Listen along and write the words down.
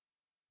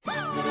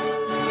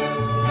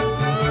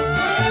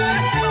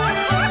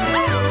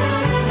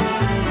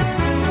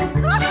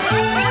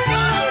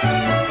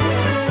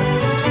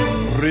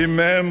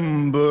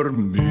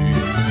remember me.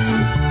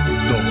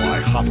 Though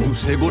I have to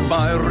say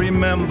goodbye,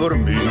 remember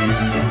me.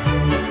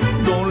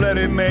 Don't let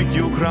it make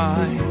you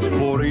cry,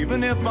 for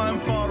even if I'm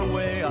far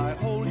away, I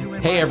hold you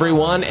in. Hey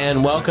everyone,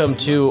 and welcome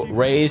to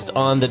Raised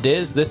on the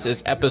Diz. This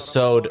is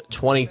episode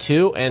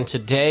 22, and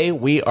today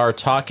we are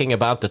talking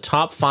about the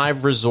top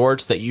 5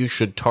 resorts that you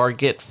should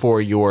target for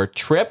your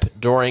trip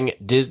during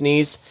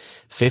Disney's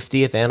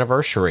 50th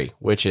anniversary,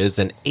 which is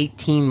an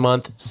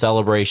 18-month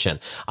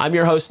celebration. I'm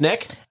your host,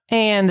 Nick.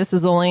 And this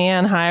is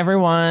Oleanne. Hi,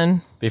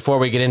 everyone. Before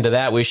we get into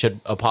that, we should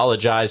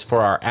apologize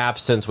for our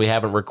absence. We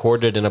haven't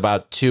recorded in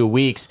about 2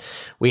 weeks.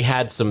 We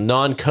had some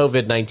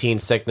non-COVID-19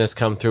 sickness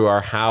come through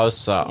our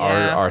house.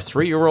 Our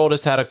 3-year-old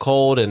has had a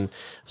cold, and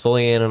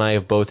Oleanne and I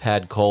have both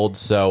had colds.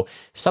 So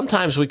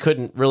sometimes we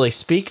couldn't really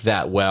speak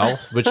that well,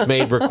 which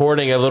made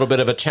recording a little bit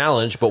of a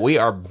challenge. But we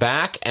are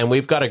back, and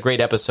we've got a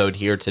great episode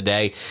here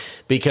today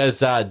because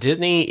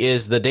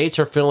the dates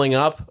are filling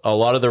up. A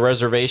lot of the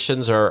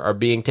reservations are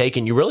being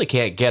taken. You really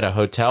can't get a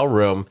hotel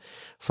room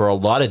for a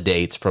lot of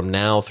dates from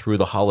now through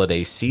the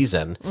holiday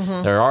season.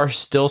 Mm-hmm. There are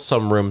still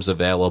some rooms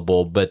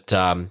available, but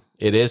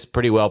it is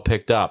pretty well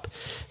picked up.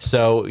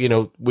 So,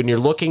 when you're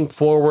looking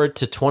forward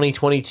to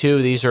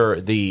 2022, these are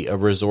the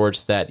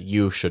resorts that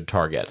you should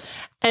target.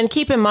 And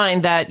keep in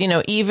mind that,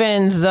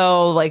 even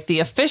though the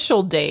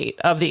official date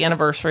of the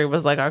anniversary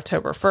was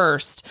October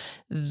 1st,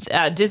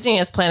 Disney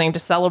is planning to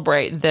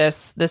celebrate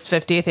this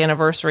 50th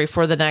anniversary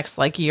for the next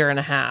year and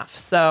a half.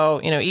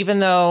 So, even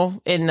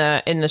though in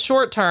the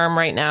short term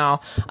right now,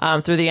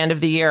 through the end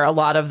of the year, a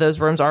lot of those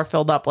rooms are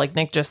filled up, like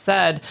Nick just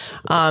said,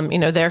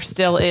 there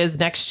still is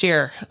next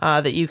year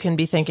that you can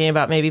be thinking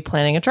about maybe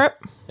planning a trip.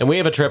 And we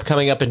have a trip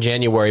coming up in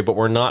January, but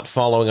we're not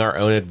following our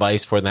own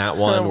advice for that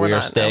one. We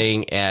are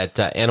staying at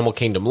Animal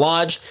Kingdom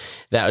Lodge.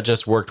 That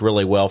just worked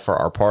really well for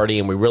our party,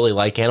 and we really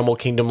like Animal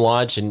Kingdom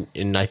Lodge.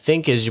 And I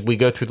think as we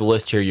go through the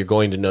list here, you're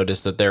going to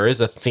notice that there is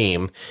a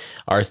theme.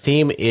 Our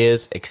theme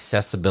is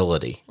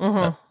accessibility,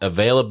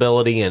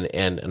 availability, and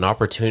an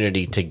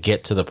opportunity to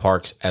get to the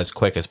parks as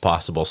quick as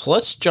possible. So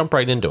let's jump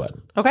right into it.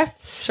 Okay,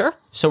 sure.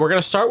 So we're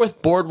going to start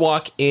with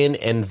Boardwalk Inn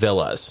and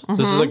Villas.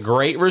 This is a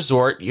great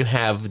resort. You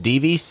have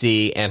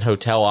DVC and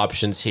hotel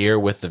options here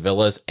with the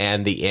villas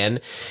and the inn.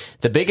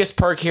 The biggest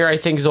perk here, I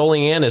think,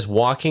 Oleanne, is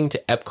walking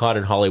to Epcot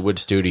and Hollywood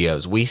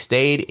Studios. We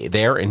stayed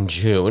there in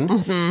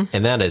June,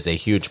 and that is a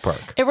huge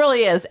perk. It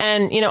really is.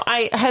 And,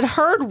 I had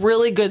heard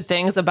really good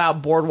things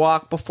about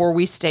Boardwalk before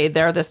we stayed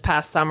there this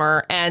past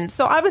summer. And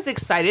so I was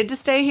excited to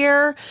stay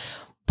here.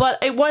 But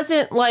it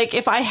wasn't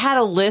if I had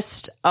a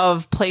list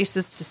of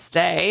places to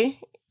stay,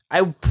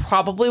 I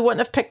probably wouldn't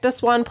have picked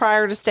this one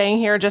prior to staying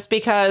here just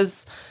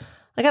because,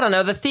 I don't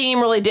know, the theme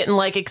really didn't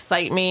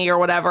excite me or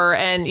whatever.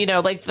 And,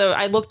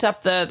 I looked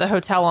up the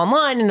hotel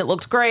online and it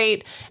looked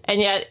great.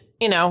 And yet,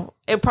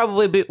 it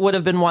probably would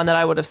have been one that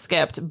I would have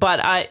skipped. But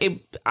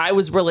I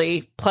was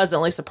really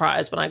pleasantly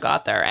surprised when I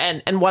got there.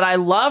 And what I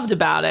loved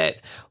about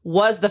it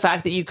was the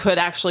fact that you could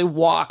actually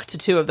walk to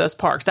 2 of those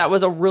parks. That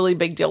was a really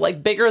big deal,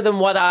 bigger than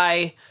what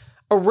I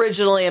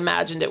originally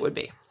imagined it would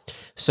be.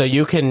 So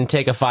you can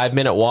take a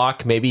 5-minute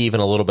walk, maybe even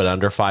a little bit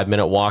under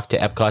 5-minute walk to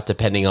Epcot,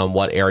 depending on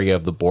what area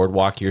of the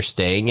boardwalk you're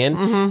staying in.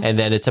 And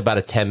then it's about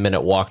a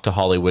 10-minute walk to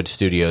Hollywood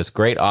Studios.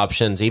 Great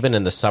options, even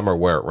in the summer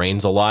where it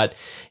rains a lot.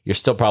 You're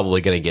still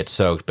probably going to get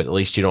soaked, but at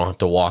least you don't have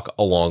to walk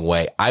a long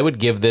way. I would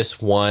give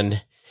this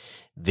one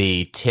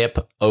the tip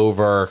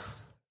over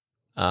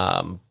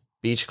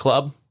Beach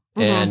Club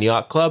and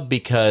Yacht Club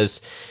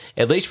because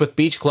at least with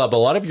Beach Club, a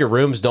lot of your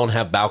rooms don't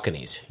have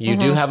balconies. You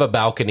do have a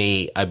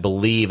balcony, I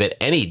believe, at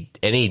any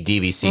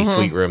DVC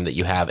suite room that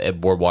you have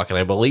at Boardwalk, and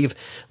I believe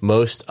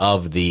most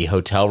of the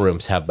hotel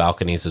rooms have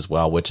balconies as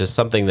well, which is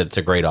something that's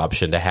a great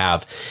option to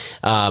have.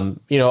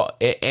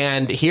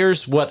 And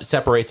here's what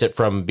separates it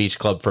from Beach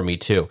Club for me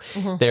too.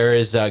 There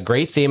is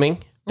great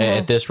theming.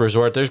 At this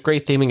resort. There's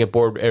great theming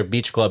at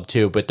Beach Club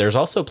too, but there's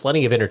also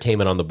plenty of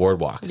entertainment on the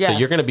boardwalk. Yes. So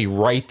you're going to be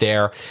right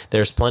there.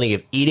 There's plenty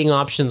of eating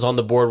options on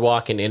the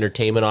boardwalk and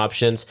entertainment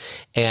options,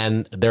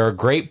 and there are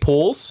great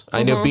pools.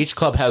 I know Beach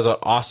Club has an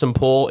awesome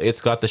pool.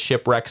 It's got the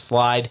shipwreck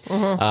slide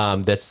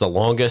that's the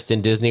longest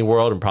in Disney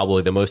World and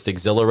probably the most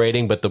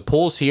exhilarating, but the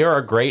pools here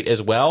are great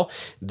as well.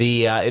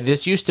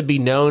 This used to be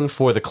known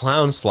for the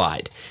clown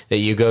slide that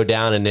you go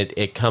down and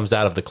it comes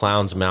out of the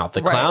clown's mouth.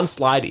 The clown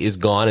slide is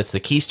gone. It's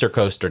the Keister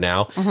Coaster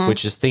now.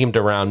 Which is themed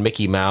around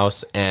Mickey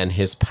Mouse and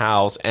his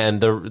pals. And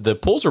the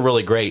pools are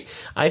really great.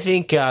 I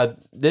think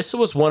this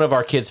was one of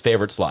our kids'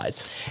 favorite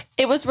slides.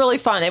 It was really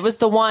fun. It was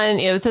the one,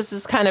 this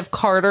is kind of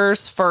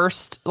Carter's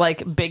first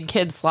big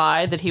kid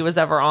slide that he was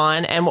ever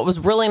on. And what was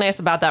really nice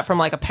about that from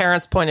a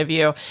parent's point of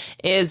view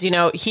is,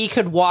 he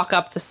could walk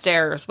up the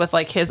stairs with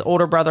his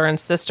older brother and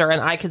sister, and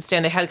I could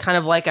stand. They had kind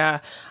of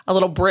a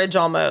little bridge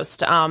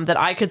almost that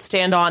I could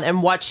stand on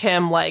and watch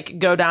him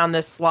go down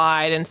this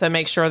slide, and so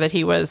make sure that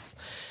he was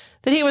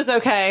that he was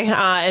okay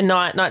and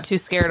not too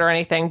scared or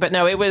anything. But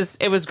no, it was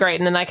great.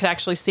 And then I could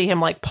actually see him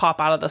like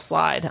pop out of the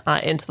slide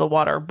into the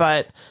water.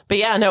 But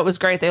yeah, no, it was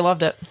great. They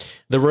loved it.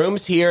 The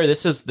rooms here,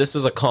 this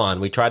is a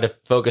con. We try to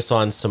focus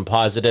on some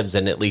positives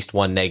and at least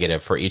one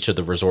negative for each of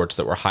the resorts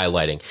that we're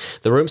highlighting.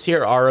 The rooms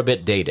here are a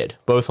bit dated,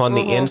 both on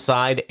the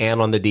inside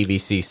and on the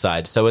DVC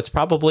side. So it's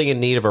probably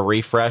in need of a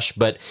refresh,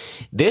 but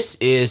this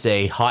is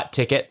a hot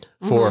ticket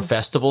for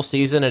festival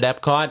season at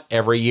Epcot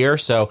every year.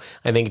 So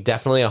I think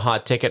definitely a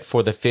hot ticket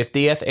for the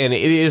 50th. And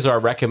it is our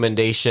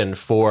recommendation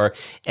for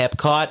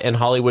Epcot and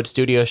Hollywood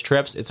Studios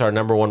trips. It's our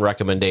number one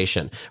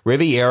recommendation.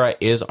 Riviera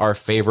is our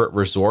favorite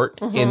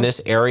resort in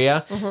this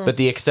area, but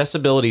the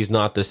accessibility is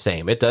not the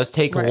same. It does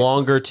take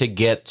longer to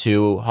get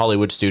to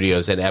Hollywood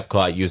Studios and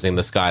Epcot using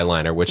the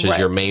Skyliner, which is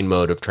your main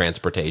mode of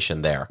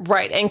transportation there.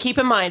 Right. And keep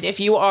in mind, if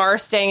you are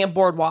staying at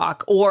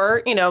Boardwalk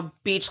or,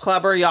 Beach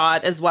Club or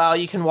Yacht as well,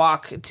 you can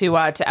walk to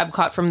Epcot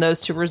from those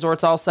two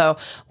resorts also.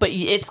 But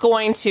it's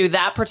going to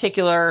that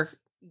particular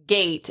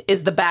gate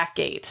is the back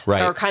gate,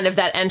 or kind of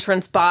that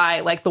entrance by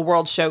like the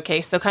World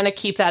Showcase. So kind of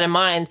keep that in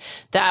mind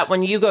that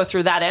when you go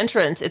through that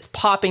entrance, it's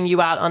popping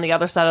you out on the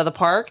other side of the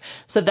park.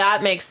 So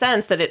that makes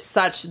sense that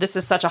this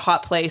is such a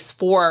hot place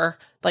for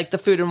like the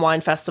Food and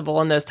Wine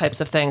Festival and those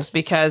types of things,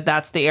 because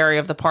that's the area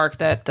of the park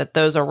that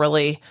those are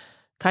really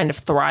kind of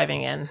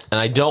thriving in. And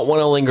I don't want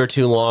to linger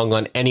too long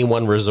on any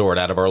one resort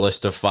out of our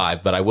list of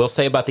 5, but I will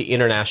say about the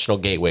International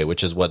Gateway,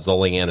 which is what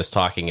Zolian is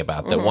talking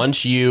about, that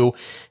once you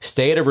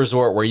stay at a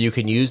resort where you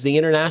can use the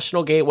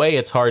International Gateway,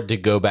 it's hard to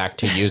go back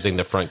to using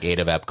the front gate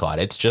of Epcot.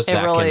 It's just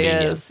that really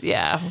convenient. Is,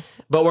 yeah.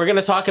 But we're going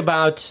to talk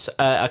about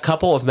a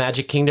couple of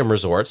Magic Kingdom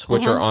resorts,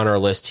 which are on our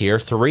list here.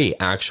 3,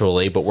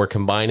 actually, but we're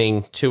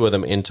combining 2 of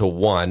them into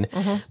one.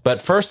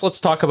 But first, let's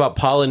talk about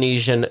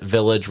Polynesian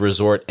Village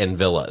Resort and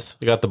Villas.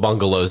 We got the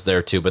bungalows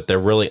there, too, but they're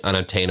really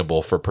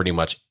unattainable for pretty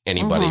much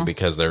anybody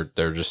because they're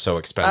just so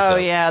expensive. Oh,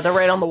 yeah. They're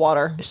right on the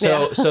water.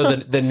 So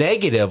the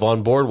negative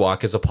on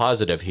Boardwalk is a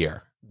positive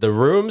here. The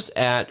rooms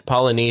at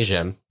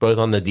Polynesian, both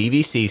on the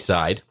DVC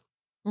side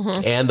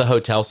and the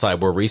hotel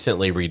side, were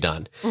recently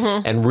redone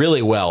and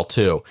really well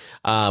too.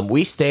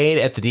 We stayed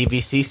at the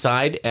DVC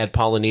side at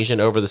Polynesian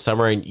over the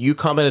summer, and you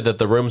commented that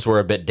the rooms were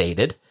a bit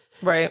dated,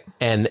 right?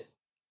 And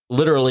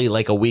literally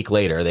like a week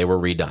later, they were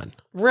redone.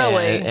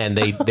 Really? And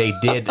they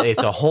did.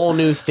 It's a whole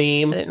new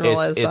theme. I didn't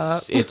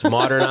realize It's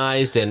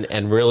modernized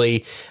and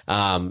really,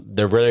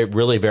 they're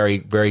really very,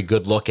 very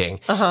good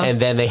looking. And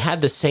then they had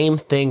the same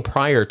thing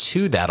prior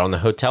to that on the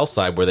hotel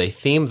side where they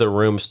themed the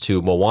rooms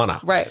to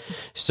Moana. Right.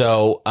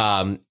 So,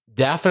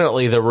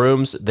 definitely the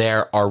rooms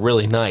there are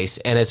really nice,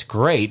 and it's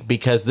great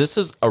because this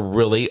is a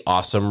really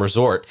awesome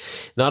resort.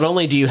 Not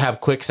only do you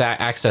have quick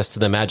access to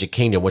the Magic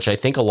Kingdom, which I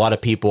think a lot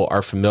of people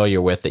are familiar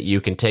with, that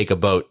you can take a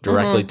boat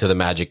directly to the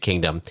Magic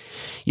Kingdom.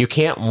 You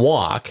can't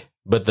walk,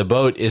 but the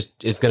boat is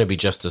going to be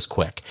just as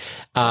quick.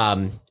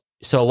 So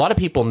a lot of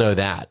people know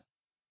that.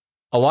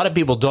 A lot of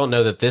people don't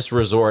know that this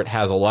resort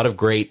has a lot of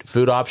great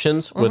food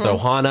options with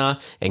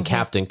Ohana and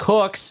Captain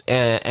Cook's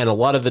and a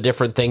lot of the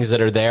different things that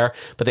are there.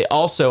 But they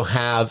also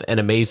have an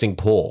amazing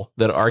pool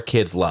that our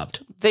kids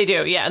loved. They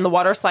do, yeah, and the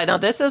water slide. Now,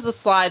 this is a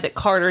slide that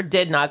Carter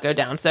did not go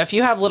down. So if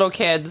you have little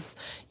kids,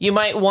 you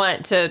might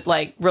want to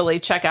like really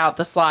check out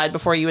the slide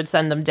before you would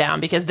send them down,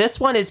 because this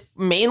one is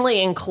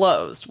mainly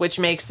enclosed, which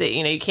makes it,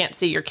 you can't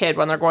see your kid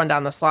when they're going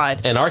down the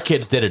slide. And our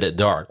kids did it at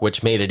dark,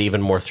 which made it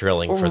even more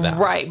thrilling for them.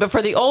 Right, but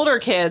for the older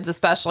kids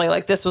especially,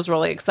 like this was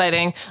really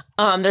exciting.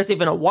 There's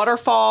even a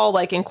waterfall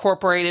like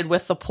incorporated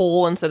with the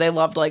pool, and so they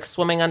loved like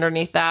swimming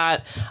underneath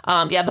that.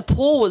 Yeah, the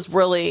pool was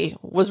really,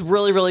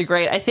 really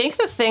great. I think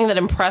the thing that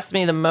impressed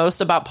me the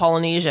most about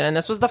Polynesian, and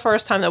this was the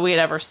first time that we had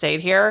ever stayed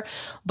here,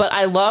 but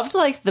I loved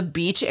like the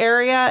beach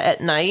area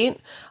at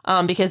night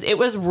because it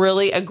was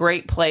really a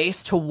great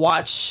place to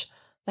watch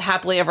the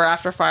Happily Ever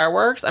After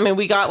fireworks. I mean,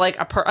 we got like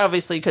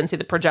obviously you couldn't see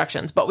the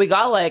projections, but we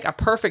got like a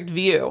perfect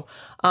view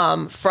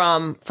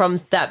from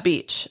that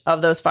beach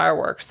of those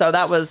fireworks. So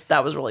that was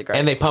really great.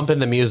 And they pump in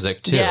the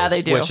music too. Yeah,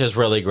 they do. Which is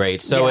really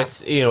great. So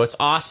it's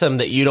awesome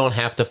that you don't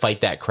have to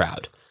fight that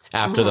crowd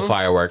after the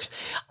fireworks.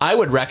 I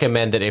would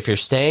recommend that if you're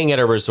staying at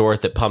a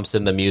resort that pumps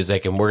in the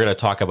music, and we're going to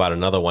talk about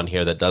another one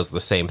here that does the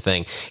same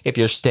thing. If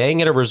you're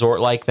staying at a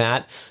resort like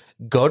that,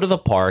 go to the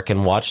park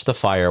and watch the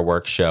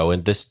fireworks show.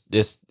 And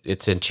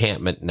it's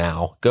Enchantment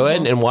now. Go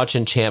ahead and watch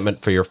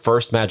Enchantment for your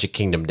first Magic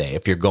Kingdom day,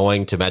 if you're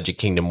going to Magic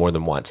Kingdom more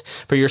than once.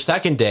 For your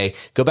second day,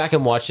 go back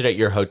and watch it at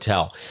your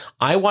hotel.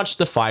 I watched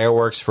the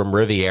fireworks from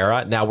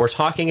Riviera. Now, we're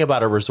talking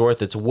about a resort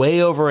that's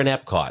way over in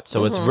Epcot,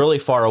 so it's really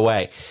far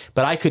away.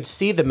 But I could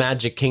see the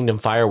Magic Kingdom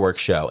fireworks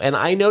show, and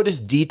I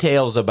noticed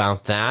details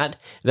about that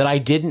I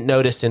didn't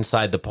notice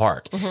inside the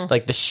park.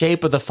 Like the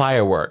shape of the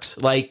fireworks.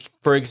 Like,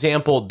 for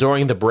example,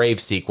 during the Brave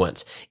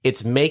sequence,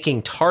 it's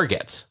making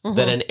targets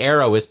that an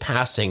arrow is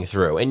passing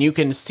through. And you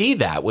can see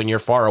that when you're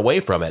far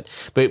away from it.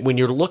 But when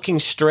you're looking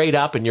straight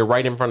up and you're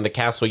right in front of the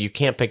castle, you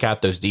can't pick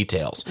out those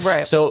details.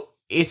 Right. So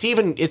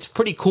it's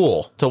pretty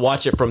cool to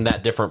watch it from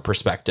that different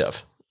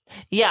perspective.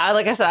 Yeah,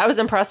 like I said, I was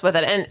impressed with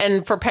it.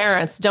 And for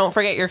parents, don't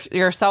forget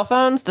your cell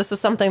phones. This is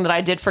something that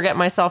I did forget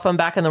my cell phone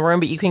back in the room,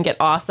 but you can get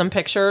awesome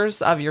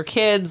pictures of your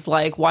kids,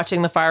 like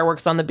watching the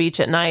fireworks on the beach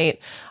at night.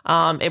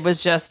 It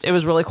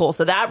was really cool.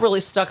 So that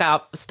really stuck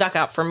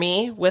out for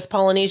me with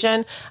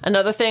Polynesian.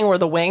 Another thing were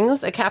the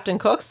wings at Captain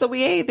Cook's that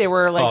we ate. They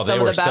were like some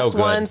of the best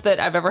ones that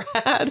I've ever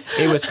had.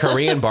 It was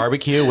Korean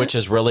barbecue, which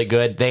is really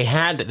good.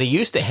 They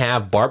used to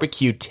have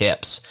barbecue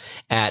tips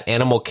at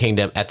Animal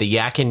Kingdom at the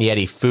Yak and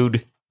Yeti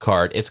food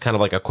cart. It's kind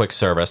of like a quick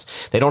service.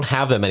 They don't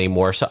have them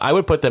anymore, so I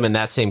would put them in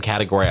that same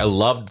category. I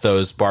loved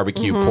those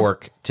barbecue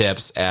pork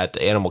tips at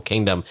Animal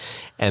Kingdom,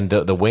 and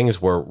the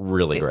wings were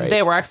really great.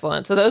 They were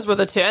excellent. So those were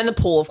the two, and the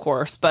pool, of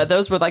course, but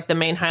those were like the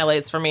main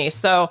highlights for me.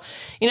 So,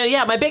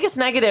 my biggest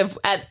negative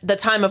at the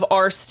time of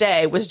our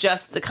stay was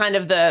just the kind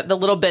of the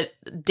little bit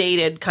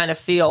dated kind of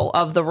feel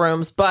of the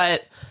rooms,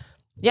 but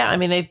yeah, I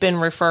mean, they've been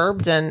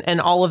refurbed, and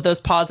all of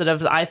those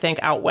positives, I think,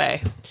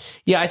 outweigh.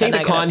 Yeah, I think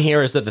the con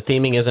here is that the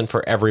theming isn't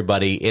for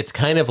everybody. It's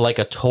kind of like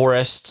a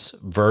tourist's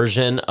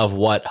version of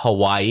what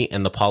Hawaii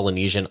and the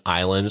Polynesian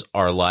Islands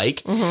are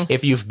like.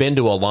 If you've been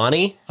to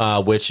Aulani,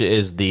 which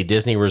is the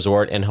Disney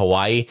resort in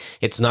Hawaii,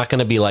 it's not going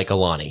to be like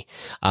Aulani.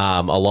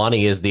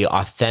 Aulani is the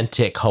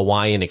authentic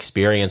Hawaiian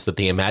experience that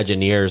the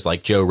Imagineers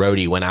like Joe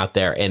Rohde went out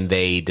there and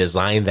they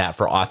designed that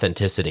for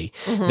authenticity.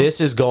 This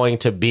is going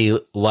to be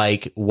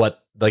like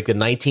the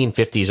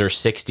 1950s or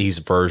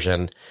 60s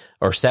version,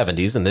 or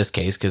 70s in this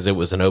case, because it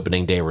was an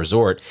opening day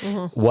resort,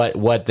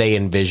 what they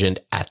envisioned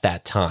at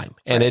that time.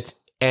 And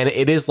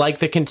it is like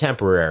the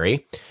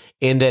Contemporary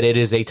in that it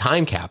is a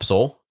time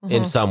capsule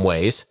in some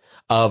ways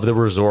of the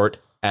resort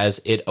as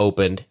it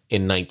opened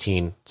in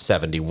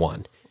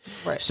 1971.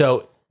 Right.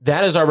 So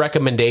that is our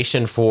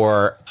recommendation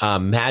for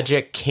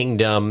Magic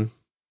Kingdom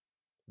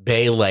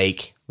Bay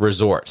Lake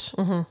resorts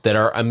that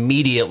are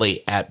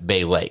immediately at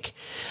Bay Lake.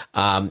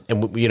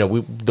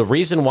 The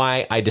reason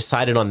why I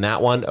decided on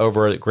that one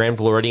over Grand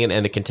Floridian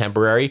and the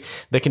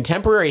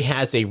Contemporary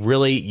has a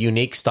really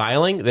unique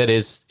styling that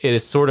it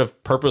is sort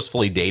of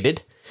purposefully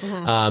dated,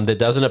 that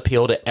doesn't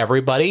appeal to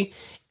everybody.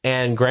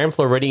 And Grand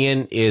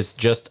Floridian is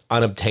just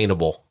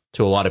unobtainable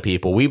to a lot of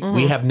people.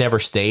 We have never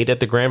stayed at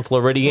the Grand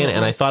Floridian,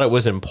 and I thought it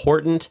was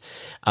important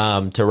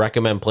to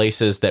recommend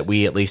places that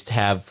we at least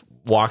have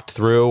walked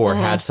through or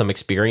had some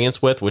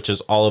experience with, which is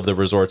all of the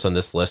resorts on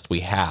this list we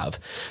have.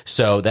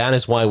 So that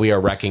is why we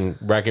are recommending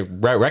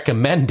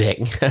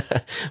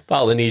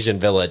Polynesian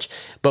Village.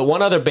 But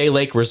one other Bay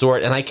Lake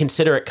resort, and I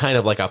consider it kind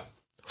of like a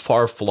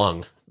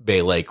far-flung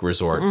Bay Lake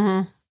resort,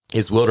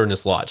 is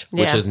Wilderness Lodge,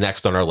 which is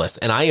next on our list.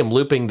 And I am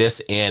looping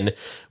this in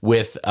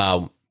with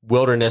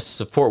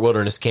Fort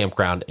Wilderness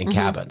Campground and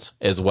cabins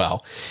as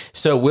well.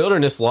 So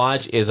Wilderness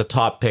Lodge is a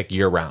top pick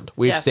year round.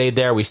 We've stayed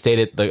there. We stayed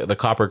at the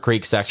Copper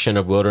Creek section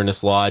of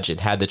Wilderness Lodge and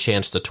had the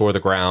chance to tour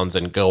the grounds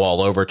and go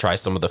all over, try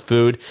some of the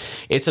food.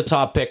 It's a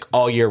top pick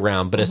all year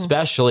round, but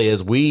especially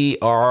as we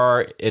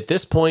are at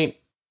this point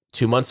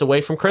 2 months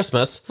away from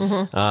Christmas,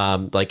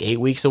 like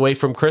 8 weeks away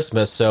from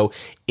Christmas. So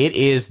it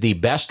is the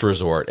best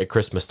resort at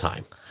Christmas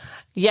time.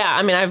 Yeah,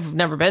 I mean, I've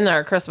never been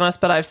there at Christmas,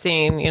 but I've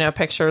seen,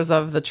 pictures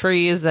of the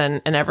trees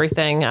and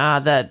everything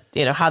that,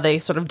 how they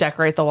sort of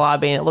decorate the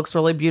lobby, and it looks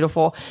really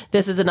beautiful.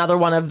 This is another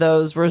one of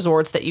those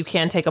resorts that you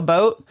can take a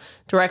boat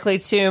directly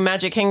to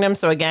Magic Kingdom.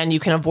 So again,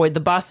 you can avoid the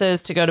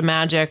buses to go to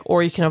Magic,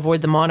 or you can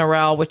avoid the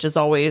monorail, which is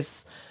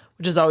always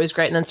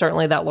great. And then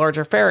certainly that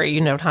larger ferry,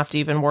 you don't have to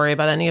even worry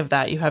about any of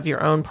that. You have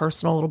your own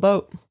personal little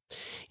boat.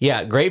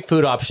 Yeah, great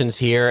food options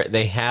here.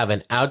 They have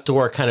an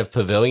outdoor kind of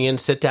pavilion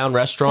sit-down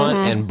restaurant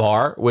and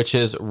bar, which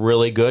is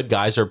really good,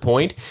 Geyser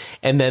Point.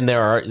 And then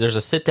there's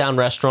a sit-down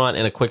restaurant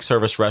and a quick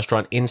service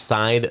restaurant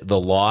inside the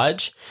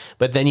lodge.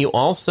 But then you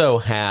also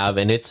have,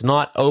 and it's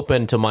not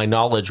open to my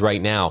knowledge right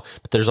now,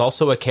 but there's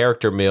also a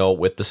character meal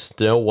with the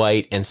Snow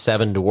White and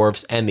Seven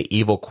Dwarfs and the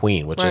Evil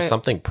Queen, which is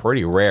something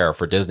pretty rare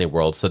for Disney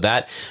World. So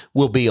that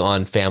will be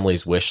on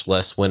families' wish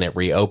list when it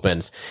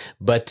reopens.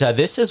 But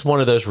this is one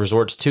of those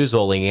resorts too,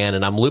 Zolianne,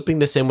 and I'm looping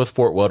this in with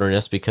Fort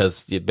Wilderness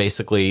because it's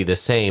basically the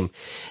same,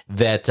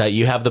 that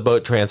you have the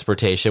boat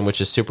transportation, which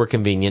is super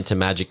convenient to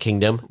Magic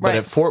Kingdom. But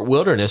at Fort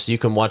Wilderness, you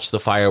can watch the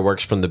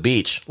fireworks from the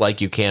beach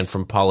like you can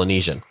from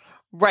Polynesian.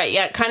 Right.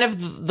 Yeah. Kind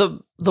of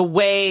the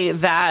way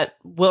that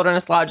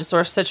Wilderness Lodge is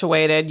sort of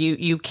situated,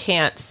 you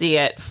can't see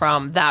it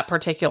from that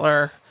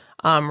particular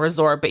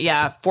resort. But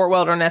yeah, Fort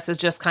Wilderness is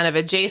just kind of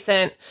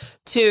adjacent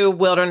to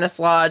Wilderness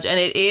Lodge, and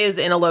it is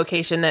in a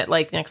location that,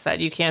 like Nick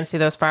said, you can see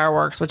those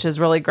fireworks, which is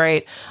really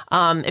great.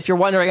 If you're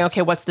wondering,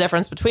 okay, what's the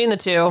difference between the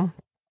two?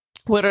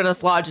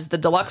 Wilderness Lodge is the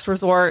deluxe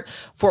resort.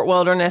 Fort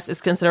Wilderness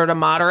is considered a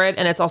moderate,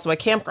 and it's also a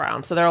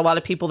campground. So there are a lot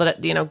of people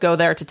that, go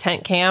there to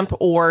tent camp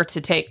or to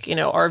take,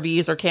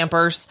 RVs or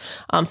campers.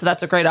 So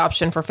that's a great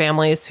option for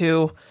families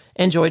who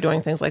enjoy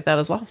doing things like that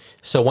as well.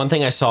 So one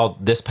thing I saw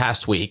this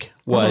past week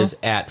was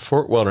at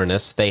Fort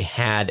Wilderness, they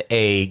had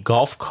a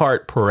golf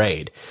cart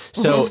parade.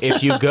 So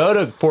if you go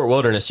to Fort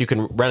Wilderness, you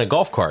can rent a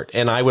golf cart,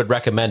 and I would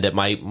recommend it.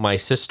 My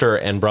sister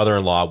and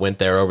brother-in-law went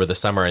there over the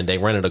summer, and they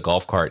rented a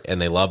golf cart,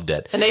 and they loved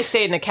it. And they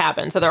stayed in a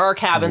cabin, so there are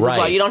cabins as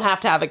well. Right. You don't have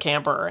to have a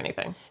camper or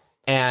anything.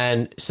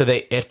 And so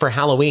for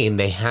Halloween,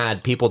 they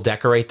had people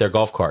decorate their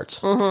golf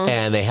carts,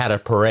 and they had a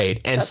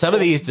parade. And some of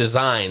these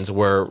designs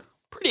were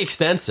pretty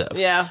extensive.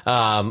 Yeah.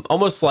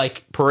 Almost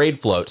like parade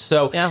floats.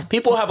 So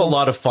people have a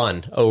lot of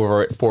fun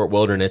over at Fort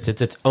Wilderness.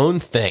 It's its own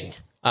thing.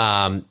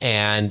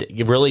 And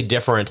really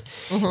different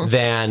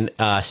than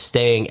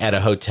staying at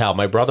a hotel.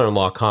 My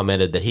brother-in-law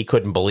commented that he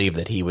couldn't believe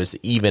that he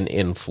was even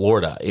in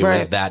Florida. It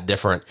was that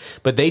different.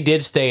 But they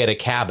did stay at a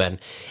cabin,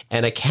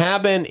 and a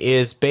cabin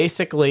is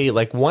basically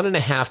like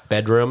 1.5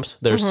 bedrooms.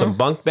 There's some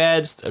bunk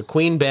beds, a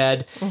queen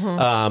bed,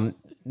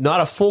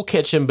 not a full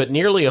kitchen, but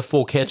nearly a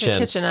full kitchen.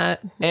 Like a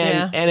kitchenette.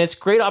 And it's a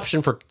great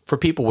option for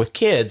people with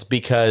kids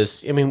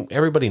because, I mean,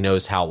 everybody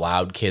knows how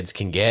loud kids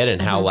can get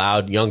and how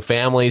loud young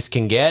families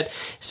can get.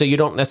 So you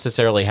don't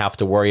necessarily have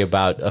to worry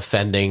about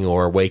offending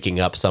or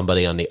waking up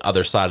somebody on the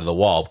other side of the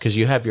wall because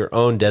you have your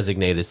own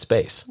designated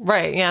space.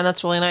 Right. Yeah,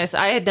 that's really nice.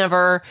 I had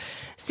never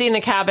seen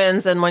the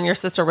cabins, and when your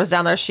sister was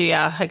down there, she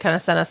had kind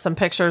of sent us some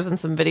pictures and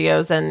some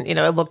videos, and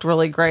it looked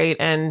really great.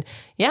 And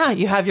yeah,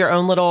 you have your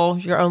own little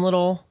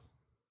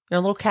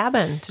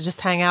cabin to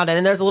just hang out in.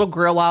 And there's a little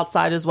grill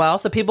outside as well.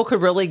 So people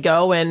could really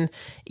go and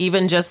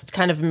even just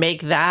kind of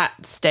make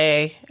that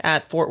stay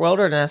at Fort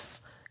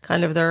Wilderness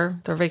kind of their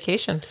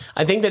vacation.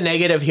 I think the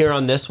negative here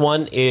on this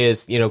one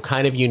is,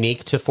 kind of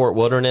unique to Fort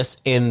Wilderness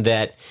in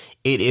that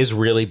it is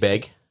really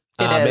big.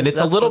 And it's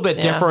a little bit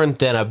different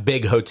than a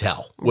big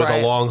hotel with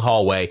a long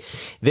hallway.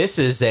 This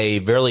is a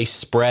very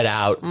spread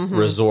out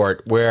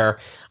resort where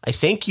I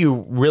think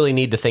you really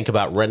need to think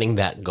about renting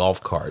that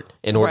golf cart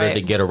in order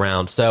to get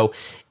around. So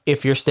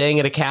if you're staying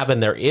at a cabin,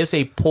 there is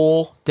a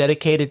pool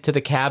dedicated to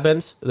the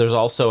cabins. There's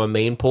also a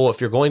main pool.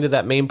 If you're going to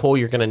that main pool,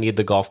 you're going to need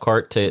the golf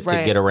cart to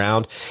get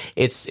around.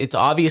 It's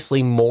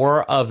obviously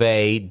more of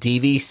a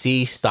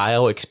DVC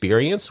style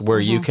experience where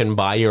you can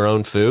buy your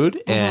own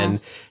food and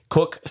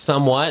cook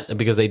somewhat,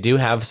 because they do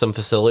have some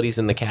facilities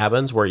in the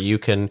cabins where you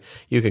can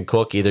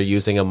cook either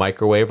using a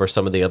microwave or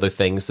some of the other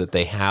things that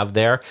they have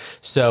there.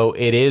 So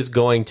it is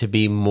going to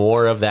be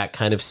more of that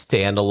kind of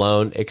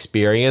standalone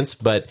experience,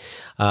 but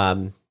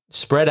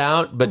spread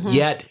out, but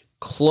yet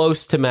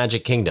close to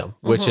Magic Kingdom,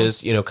 which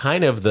is,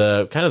 kind of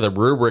the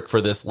rubric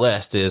for this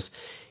list is,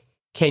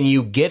 can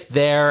you get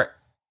there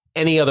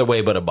any other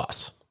way but a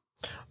bus?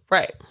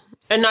 Right.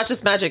 And not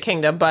just Magic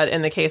Kingdom, but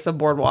in the case of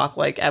Boardwalk,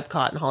 like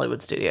Epcot and Hollywood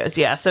Studios.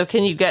 Yeah. So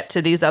can you get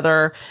to these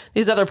other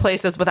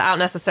places without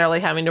necessarily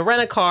having to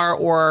rent a car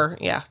or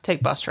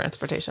take bus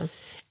transportation?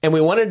 And we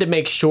wanted to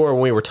make sure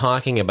when we were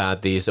talking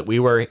about these that we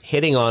were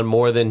hitting on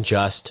more than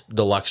just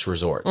deluxe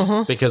resorts,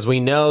 because we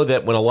know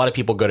that when a lot of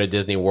people go to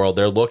Disney World,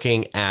 they're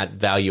looking at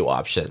value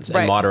options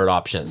and moderate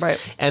options.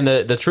 Right. And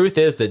the truth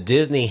is that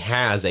Disney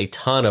has a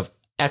ton of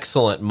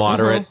excellent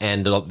moderate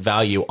and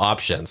value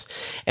options.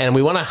 And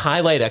we want to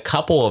highlight a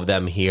couple of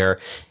them here.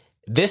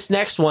 This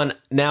next one,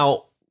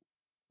 now,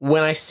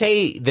 when I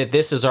say that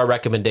this is our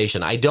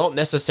recommendation, I don't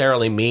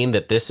necessarily mean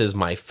that this is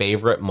my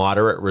favorite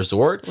moderate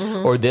resort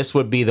or this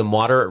would be the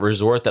moderate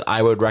resort that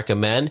I would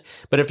recommend.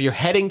 But if you're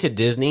heading to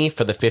Disney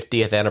for the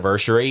 50th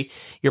anniversary,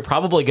 you're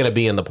probably going to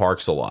be in the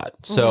parks a lot.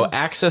 So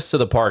access to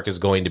the park is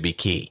going to be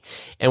key.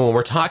 And when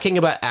we're talking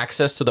about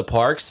access to the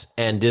parks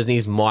and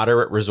Disney's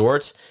moderate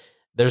resorts,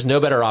 there's no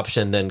better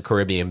option than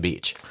Caribbean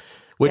Beach,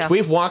 which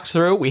we've walked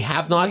through. We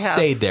have not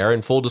stayed there,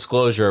 in full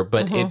disclosure,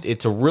 but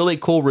it's a really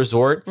cool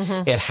resort.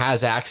 It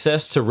has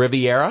access to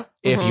Riviera.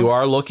 If you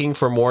are looking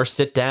for more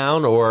sit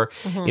down or,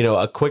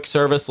 a quick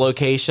service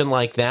location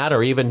like that,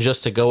 or even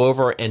just to go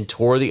over and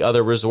tour the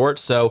other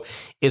resorts. So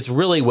it's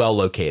really well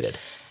located.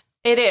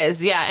 It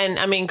is. Yeah. And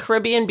I mean,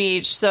 Caribbean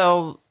Beach.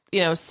 So,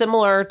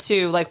 similar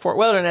to like Fort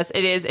Wilderness,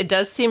 it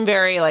does seem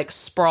very like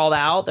sprawled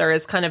out. There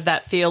is kind of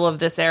that feel of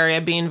this area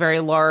being very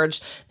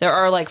large. There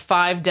are like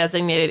 5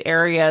 designated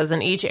areas,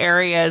 and each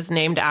area is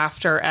named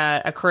after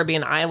a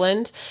Caribbean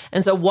island.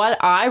 And so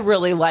what I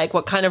really like,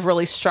 what kind of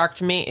really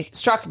struck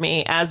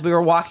me as we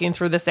were walking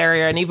through this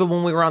area, and even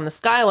when we were on the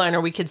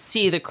Skyliner, we could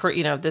see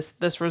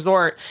this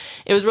resort.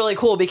 It was really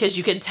cool because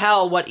you could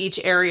tell what each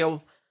area,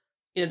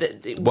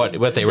 what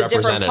they represented,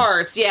 different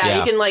parts. You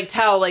can like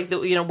tell like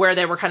where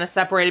they were kind of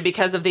separated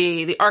because of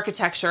the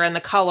architecture and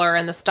the color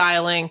and the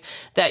styling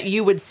that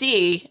you would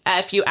see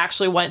if you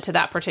actually went to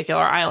that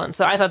particular island.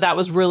 So I thought that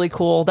was really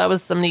cool. That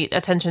was some neat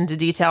attention to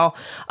detail.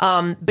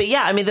 But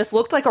yeah, I mean, this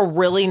looked like a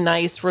really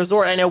nice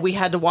resort. I know we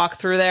had to walk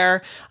through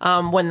there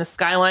when the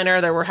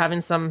Skyliner, they were having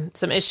some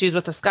issues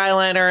with the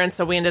Skyliner, and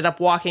so we ended up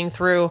walking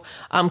through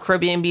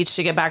Caribbean Beach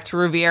to get back to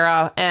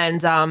Riviera. And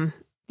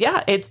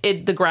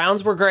the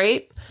grounds were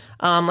great.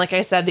 Like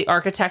I said, the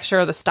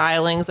architecture, the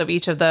stylings of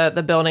each of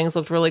the buildings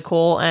looked really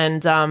cool.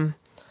 And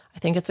I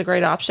think it's a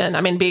great option.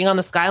 I mean, being on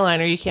the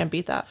Skyliner, you can't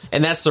beat that.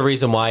 And that's the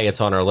reason why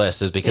it's on our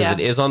list, is because it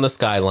is on the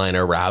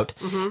Skyliner route.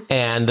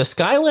 And the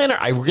Skyliner,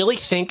 I really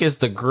think, is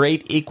the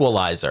great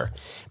equalizer,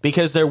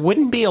 because there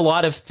wouldn't be a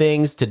lot of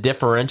things to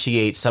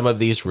differentiate some of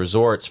these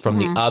resorts from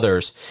the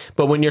others.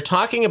 But when you're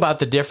talking about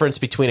the difference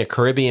between a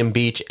Caribbean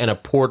beach and a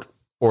Port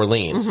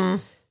Orleans,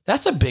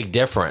 that's a big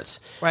difference.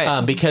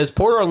 Right. Because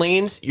Port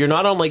Orleans, you're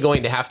not only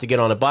going to have to get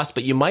on a bus,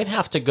 but you might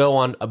have to go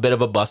on a bit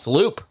of a bus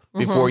loop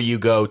before you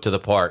go to the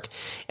park.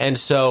 And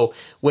so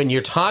when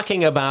you're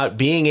talking about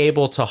being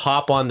able to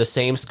hop on the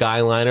same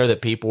Skyliner that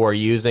people are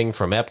using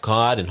from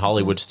Epcot and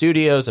Hollywood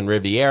Studios and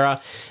Riviera,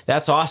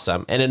 that's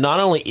awesome. And it not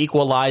only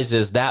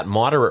equalizes that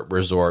moderate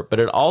resort, but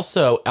it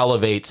also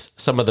elevates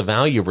some of the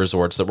value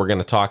resorts that we're going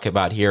to talk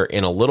about here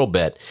in a little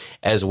bit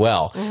as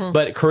well.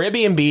 But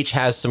Caribbean Beach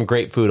has some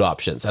great food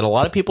options. And a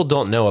lot of people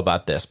don't know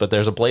about this, but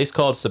there's a place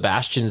called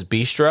Sebastian's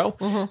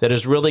Bistro that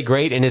is really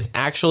great and is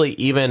actually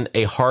even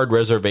a hard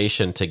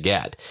reservation to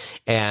get.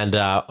 And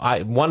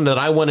one that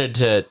I wanted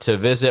to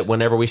visit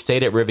whenever we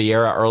stayed at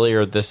Riviera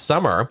earlier this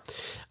summer,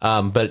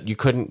 but you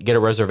couldn't get a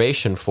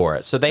reservation for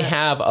it. So they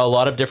have a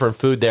lot of different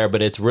food there,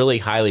 but it's really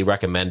highly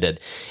recommended.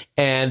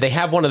 And they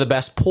have one of the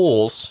best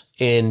pools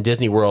in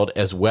Disney World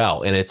as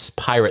well, and it's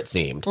pirate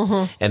themed.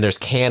 And there's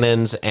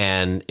cannons,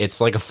 and it's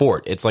like a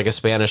fort. It's like a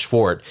Spanish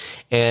fort,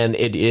 and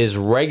it is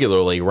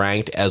regularly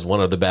ranked as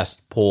one of the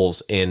best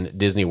pools in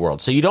Disney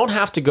World. So you don't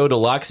have to go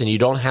deluxe, and you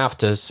don't have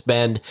to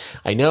spend.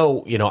 I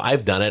know,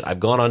 I've done it. I've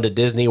gone onto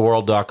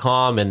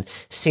DisneyWorld.com and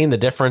seen the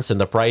difference in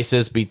the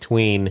prices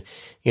between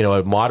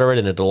a moderate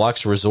and a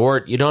deluxe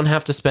resort. You don't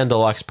have to spend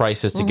deluxe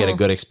prices to get a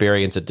good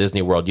experience at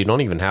Disney World. You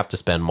don't even have to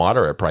spend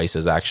moderate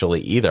prices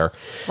actually either.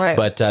 Right.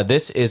 But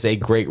this is a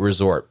great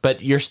resort.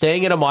 But you're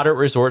staying at a moderate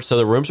resort, so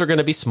the rooms are going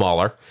to be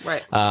smaller.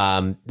 Right.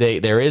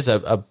 There is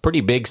a pretty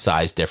big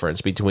size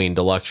difference between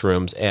deluxe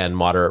rooms and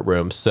moderate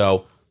rooms.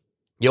 So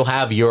you'll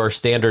have your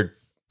standard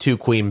 2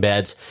 queen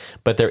beds,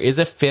 but there is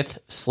a 5th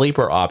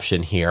sleeper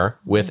option here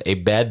with a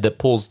bed that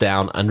pulls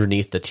down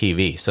underneath the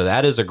TV. So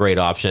that is a great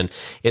option.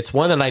 It's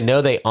one that I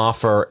know they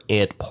offer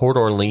at Port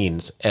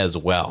Orleans as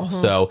well.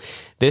 So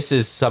this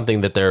is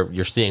something that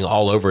you're seeing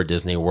all over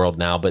Disney World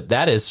now, but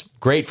that is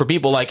great for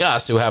people like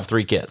us who have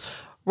 3 kids.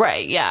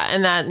 Right, yeah,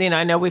 and that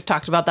I know we've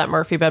talked about that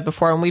Murphy bed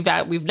before, and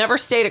we've never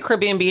stayed at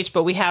Caribbean Beach,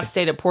 but we have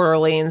stayed at Port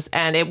Orleans,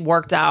 and it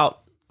worked out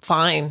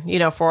fine,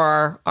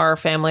 for our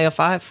family of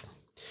 5.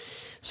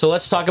 So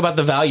let's talk about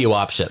the value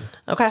option.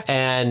 Okay.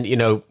 And,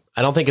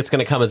 I don't think it's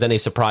going to come as any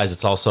surprise.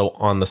 It's also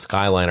on the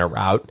Skyliner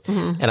route.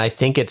 And I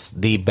think it's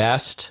the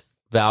best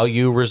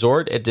value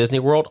resort at Disney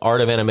World,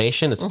 Art of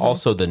Animation. It's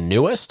also the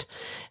newest.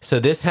 So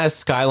this has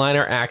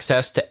Skyliner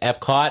access to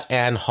Epcot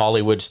and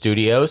Hollywood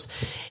Studios.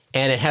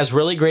 And it has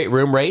really great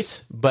room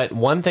rates. But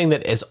one thing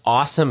that is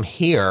awesome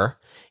here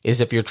is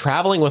if you're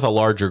traveling with a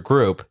larger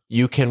group,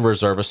 you can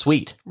reserve a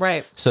suite.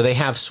 Right. So they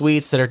have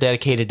suites that are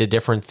dedicated to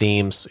different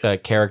themes,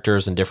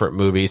 characters, and different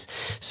movies.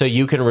 So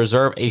you can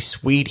reserve a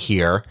suite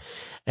here,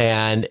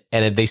 and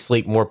they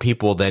sleep more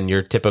people than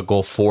your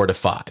typical 4 to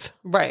 5.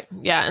 Right.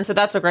 Yeah. And so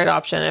that's a great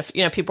option if,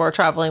 people are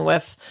traveling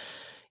with,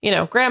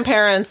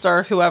 grandparents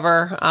or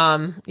whoever.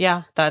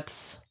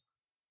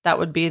 That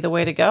would be the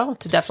way to go,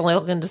 to definitely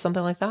look into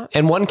something like that.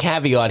 And one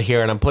caveat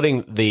here, and I'm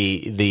putting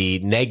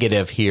the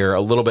negative here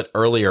a little bit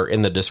earlier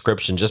in the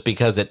description just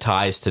because it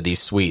ties to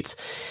these suites.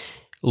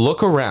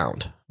 Look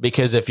around,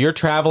 because if you're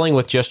traveling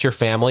with just your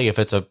family, if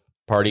it's a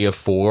party of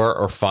 4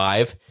 or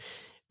 5,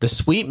 the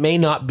suite may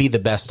not be the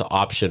best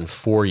option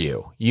for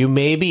you. You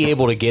may be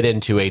able to get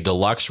into a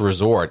deluxe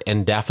resort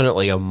and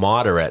definitely a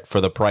moderate for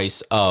the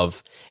price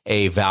of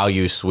a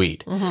value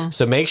suite.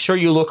 So make sure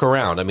you look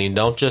around. I mean,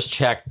 don't just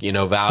check,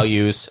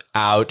 values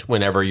out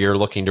whenever you're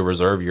looking to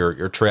reserve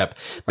your trip.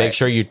 Make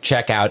sure you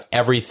check out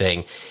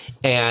everything.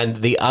 And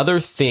the other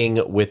thing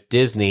with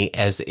Disney,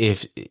 as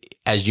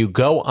you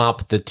go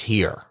up the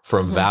tier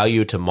from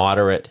value to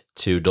moderate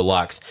to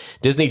deluxe,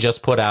 Disney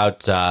just put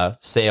out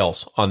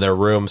sales on their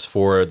rooms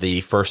for the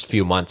first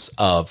few months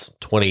of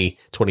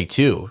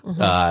 2022.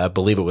 I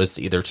believe it was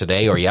either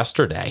today or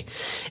yesterday.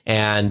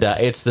 And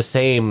it's the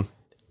same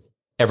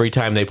every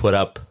time they put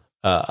up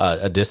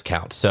a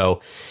discount.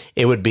 So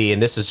it would be, and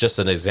this is just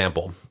an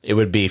example, it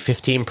would be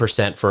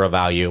 15% for a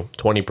value,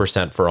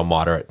 20% for a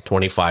moderate,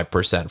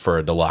 25% for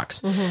a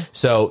deluxe.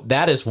 So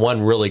that is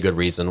one really good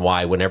reason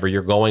why whenever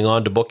you're going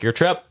on to book your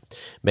trip,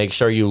 make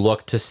sure you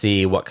look to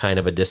see what kind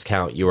of a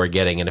discount you are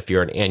getting. And if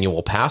you're an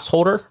annual pass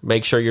holder,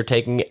 make sure you're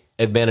taking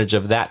advantage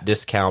of that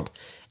discount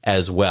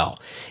as well.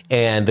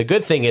 And the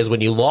good thing is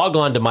when you log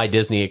on to My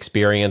Disney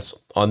Experience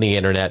on the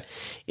internet,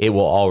 it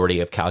will already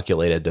have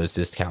calculated those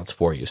discounts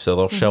for you. So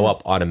they'll show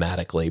up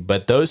automatically.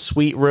 But those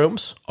suite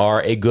rooms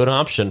are a good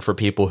option for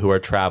people who are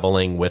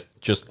traveling with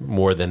just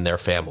more than their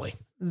family.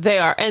 They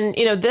are. And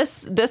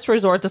this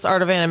resort, this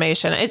Art of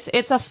Animation,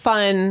 it's a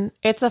fun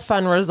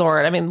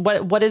resort. I mean,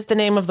 what is the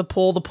name of the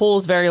pool? The pool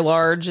is very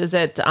large. Is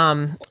it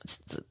Nemo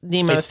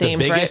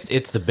themed, right?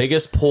 It's the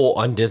biggest pool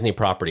on Disney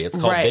property. It's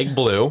called Big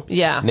Blue.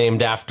 Yeah.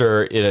 Named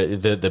after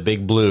the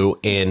Big Blue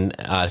in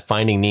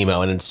Finding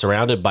Nemo, and it's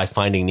surrounded by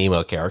Finding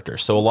Nemo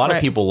characters. So a lot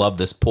of people love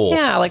this pool.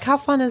 Yeah, like how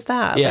fun is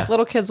that? Yeah. Like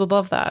little kids would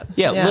love that.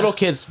 Yeah, little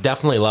kids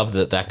definitely love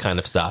that kind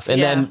of stuff.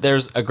 And then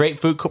there's a great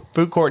food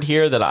court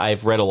here that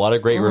I've read a lot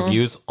of great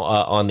reviews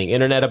on the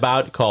internet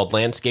about, called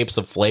Landscapes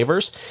of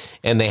Flavors,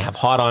 and they have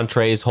hot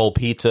entrees, whole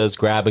pizzas,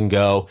 grab and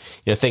go,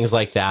 things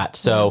like that.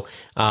 So,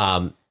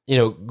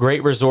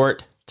 great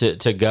resort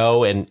to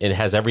go, and it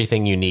has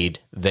everything you need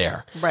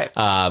there. Right.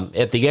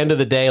 At the end of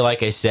the day,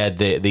 like I said,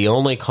 the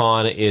only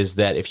con is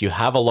that if you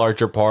have a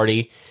larger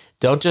party,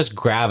 don't just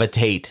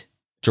gravitate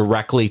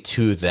directly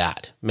to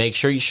that. Make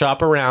sure you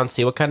shop around,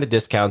 see what kind of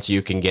discounts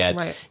you can get.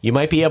 Right. You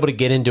might be able to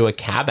get into a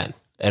cabin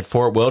at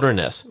Fort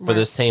Wilderness for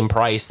the same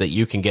price that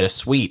you can get a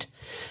suite.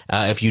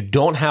 If you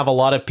don't have a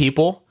lot of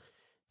people,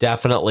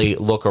 definitely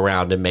look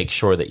around and make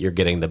sure that you're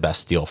getting the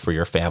best deal for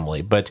your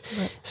family. But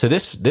so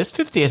this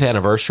 50th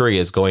anniversary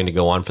is going to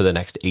go on for the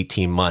next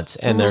 18 months,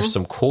 and there's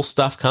some cool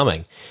stuff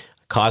coming.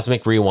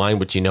 Cosmic Rewind,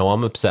 which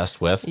I'm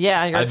obsessed with.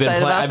 Yeah, you're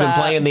excited about I've been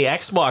playing the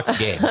Xbox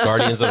game,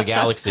 Guardians of the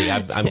Galaxy.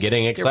 I'm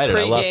getting excited.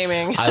 You're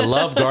pre-gaming. I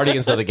love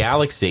Guardians of the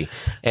Galaxy,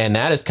 and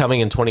that is coming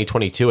in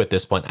 2022 at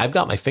this point. I've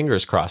got my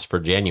fingers crossed for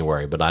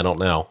January, but I don't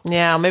know.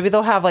 Yeah, maybe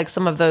they'll have like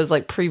some of those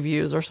like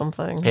previews or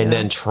something. And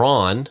then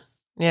Tron.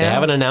 Yeah. They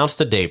haven't announced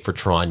a date for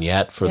Tron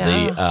yet for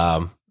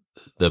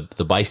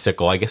the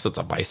bicycle. I guess it's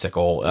a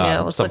bicycle. Yeah,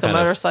 it looks like a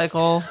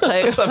motorcycle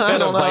type. Some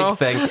kind of bike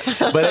thing.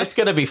 But it's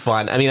going to be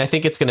fun. I mean, I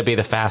think it's going to be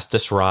the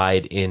fastest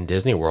ride in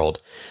Disney World.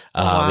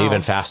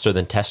 Even faster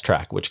than Test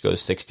Track, which goes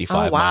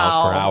 65 miles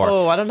per hour.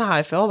 Oh, I don't know how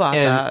I feel about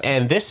that.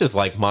 And this is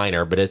like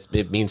minor, but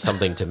it means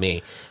something to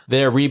me.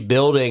 They're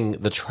rebuilding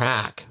the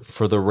track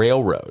for the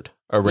railroad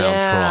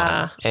around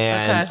Tron.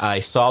 And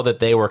I saw that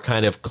they were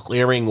kind of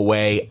clearing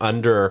way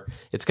under.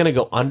 It's going to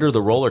go under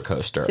the roller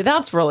coaster. See,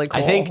 that's really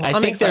cool. I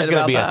think there's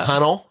going to be a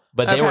tunnel,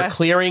 but they were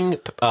clearing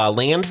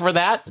land for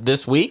that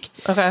this week.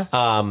 Okay.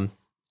 And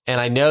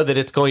I know that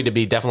it's going to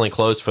be definitely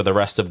closed for the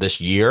rest of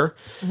this year,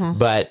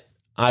 but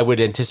I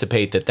would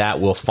anticipate that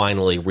will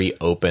finally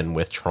reopen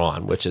with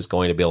Tron, which is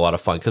going to be a lot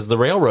of fun, because the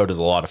railroad is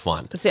a lot of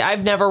fun. See,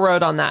 I've never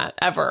rode on that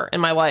ever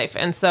in my life.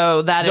 And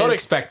so Don't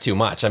expect too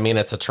much. I mean,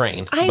 it's a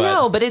train. I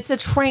know, but it's a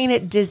train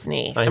at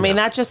Disney. I mean,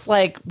 that just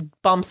like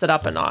bumps it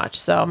up a notch.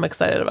 So I'm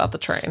excited about the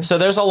train. So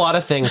there's a lot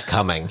of things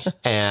coming.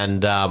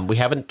 And we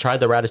haven't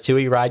tried the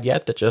Ratatouille ride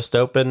yet that just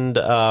opened,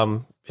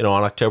 on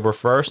October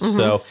 1st.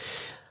 So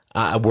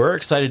we're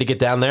excited to get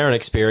down there and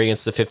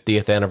experience the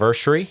 50th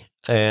anniversary.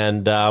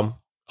 And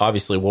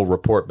obviously, we'll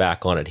report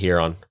back on it here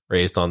on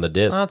Raised on the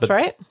Diz. That's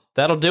right.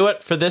 That'll do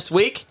it for this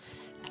week.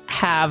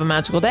 Have a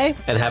magical day.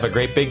 And have a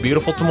great, big,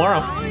 beautiful tomorrow.